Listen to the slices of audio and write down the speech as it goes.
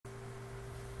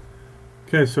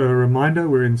Okay, so a reminder,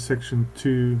 we're in section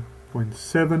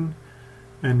 2.7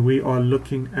 and we are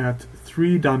looking at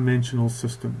three-dimensional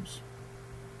systems.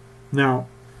 Now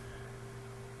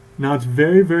it's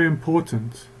very, very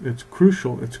important, it's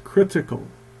crucial, it's critical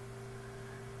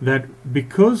that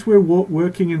because we're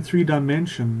working in 3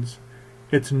 dimensions,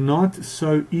 it's not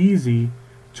so easy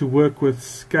to work with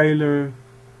scalar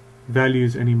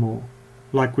values anymore,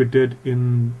 like we did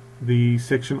in the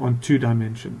section on 2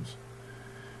 dimensions.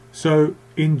 So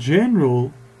in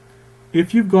general,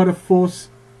 if you've got a force,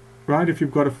 right, if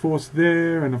you've got a force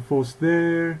there and a force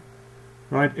there,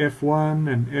 right, F1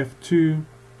 and F2,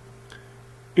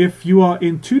 if you are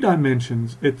in 2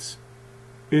 dimensions, it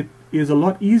is a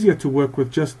lot easier to work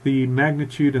with just the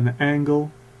magnitude and the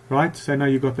angle, right? So now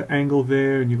you've got the angle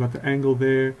there and you've got the angle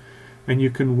there, and you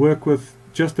can work with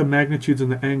just the magnitudes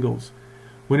and the angles.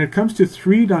 When it comes to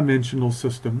 3-dimensional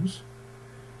systems,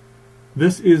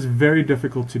 this is very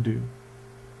difficult to do.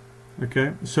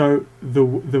 Okay, so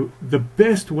the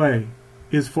best way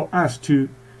is for us to,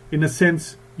 in a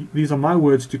sense, these are my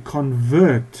words, to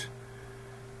convert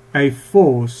a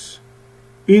force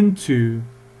into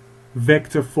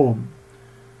vector form.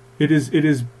 It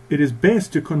is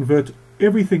best to convert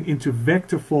everything into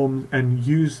vector form and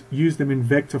use them in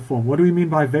vector form. What do we mean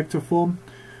by vector form?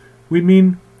 We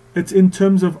mean it's in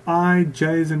terms of I,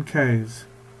 J's and K's.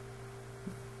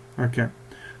 Okay,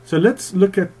 so let's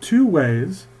look at 2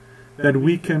 ways that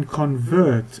we can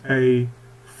convert a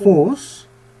force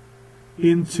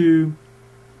into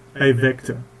a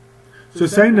vector. So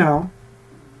say now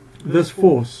this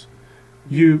force,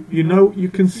 you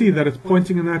can see that it's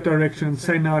pointing in that direction.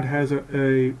 Say now it has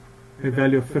a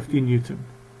value of 50 Newton,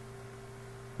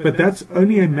 but that's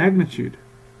only a magnitude.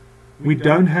 We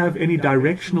don't have any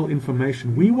directional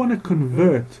information. We want to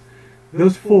convert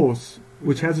this force,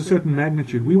 which has a certain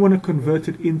magnitude, we want to convert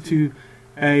it into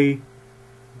a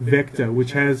vector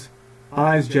which has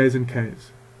I's, J's and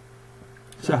K's.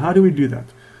 So how do we do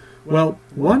that? Well,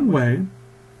 one way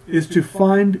is to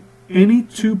find any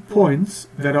 2 points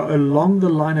that are along the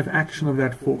line of action of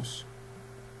that force,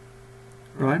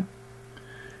 right?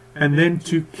 And then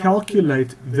to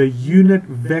calculate the unit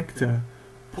vector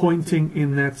pointing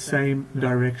in that same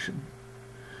direction.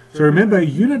 So remember, a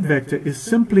unit vector is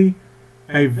simply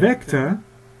a vector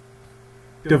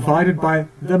divided by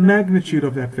the magnitude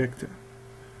of that vector.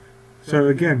 So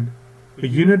again, a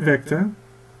unit vector,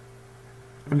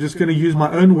 I'm just going to use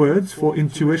my own words for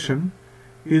intuition,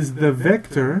 is the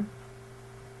vector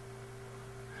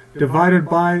divided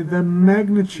by the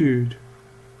magnitude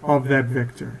of that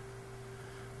vector.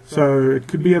 So it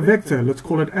could be a vector, let's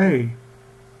call it A,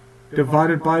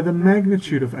 divided by the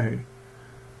magnitude of A.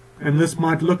 And this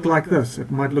might look like this.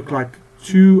 It might look like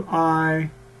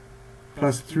 2I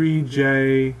plus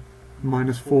 3J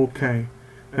minus 4K.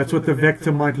 That's what the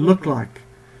vector might look like.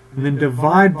 And then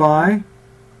divide by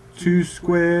 2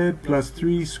 squared plus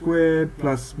 3 squared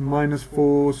plus minus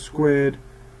 4 squared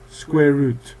square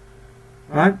root.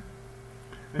 Right?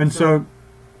 And so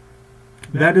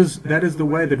that is the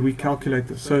way that we calculate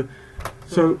this. So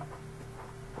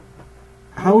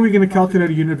how are we going to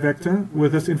calculate a unit vector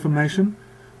with this information?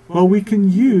 Well, we can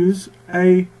use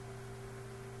a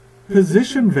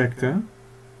position vector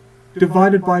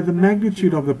divided by the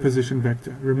magnitude of the position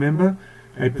vector. Remember,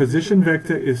 a position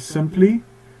vector is simply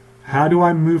how do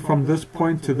I move from this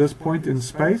point to this point in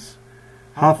space?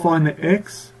 How far in the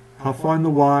X, how far in the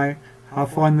Y, how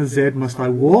far in the Z must I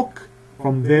walk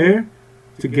from there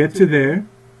to get to there,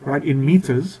 right, in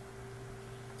meters?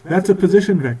 That's a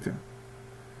position vector.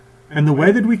 And the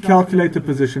way that we calculate the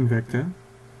position vector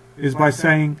is by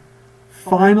saying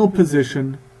final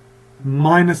position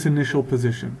minus initial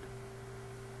position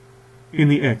in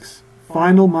the X,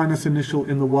 final minus initial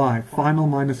in the Y, final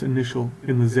minus initial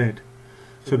in the Z.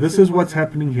 So this is what's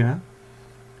happening here.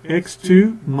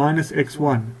 X2 minus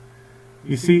X1.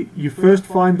 You see, you first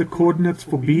find the coordinates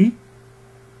for B,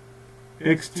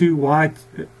 X2,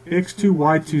 Y2,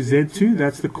 Z2,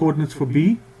 that's the coordinates for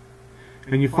B.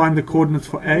 And you find the coordinates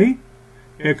for A,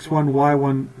 X1,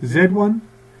 Y1, Z1,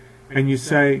 and you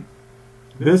say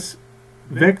this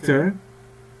vector,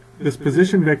 this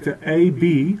position vector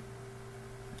AB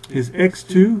is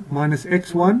X2 minus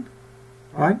X1,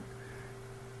 right?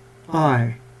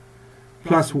 I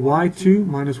plus Y2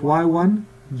 minus Y1,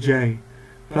 J,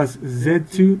 plus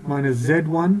Z2 minus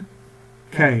Z1,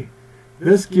 K.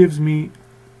 This gives me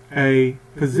a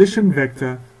position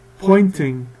vector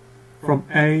pointing from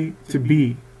A to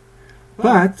B.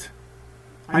 But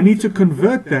I need to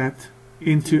convert that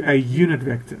into a unit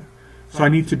vector. So I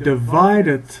need to divide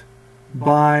it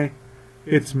by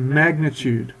its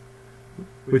magnitude,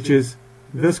 which is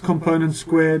this component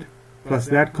squared plus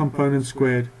that component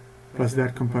squared plus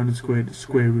that component squared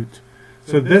square root.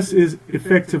 So this is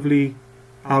effectively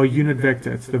our unit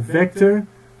vector. It's the vector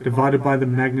divided by the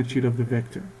magnitude of the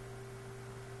vector.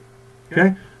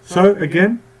 Okay, so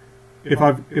again, if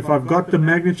I've got the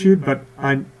magnitude, but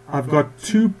I've got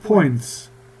 2 points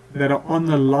that are on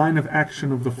the line of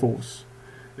action of the force,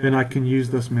 then I can use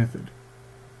this method.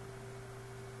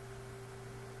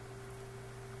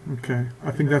 Okay,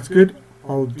 I think that's good.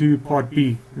 I'll do part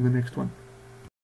B in the next one.